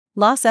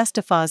Las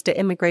estafas de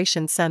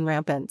inmigración son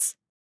rampantes.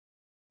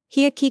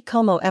 Aquí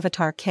cómo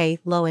evitar que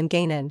lo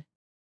engañen.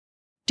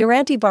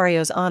 Durante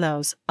varios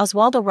años,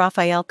 Oswaldo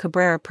Rafael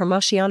Cabrera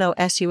promocionó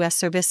sus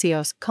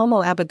servicios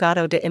como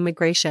abogado de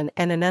inmigración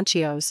en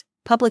anuncios,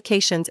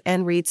 publicaciones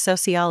en redes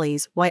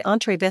sociales y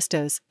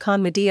entrevistas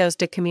con medios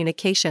de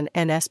comunicación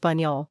en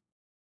español.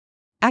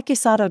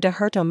 Acusado de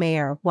hurto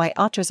mayor y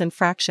otras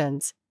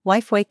infracciones,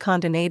 y fue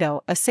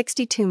condenado a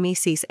 62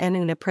 meses en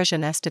una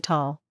prisión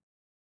estatal.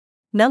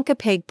 Nunca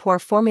pague por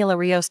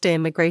formularios de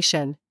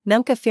inmigración,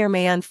 nunca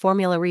firme un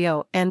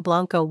formulario en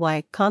blanco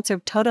y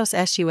conserve todos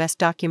sus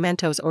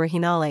documentos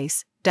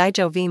originales,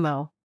 dijo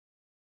vimo.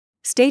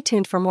 Stay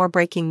tuned for more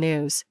breaking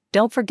news.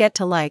 Don't forget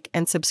to like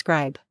and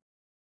subscribe.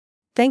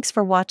 Thanks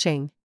for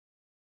watching.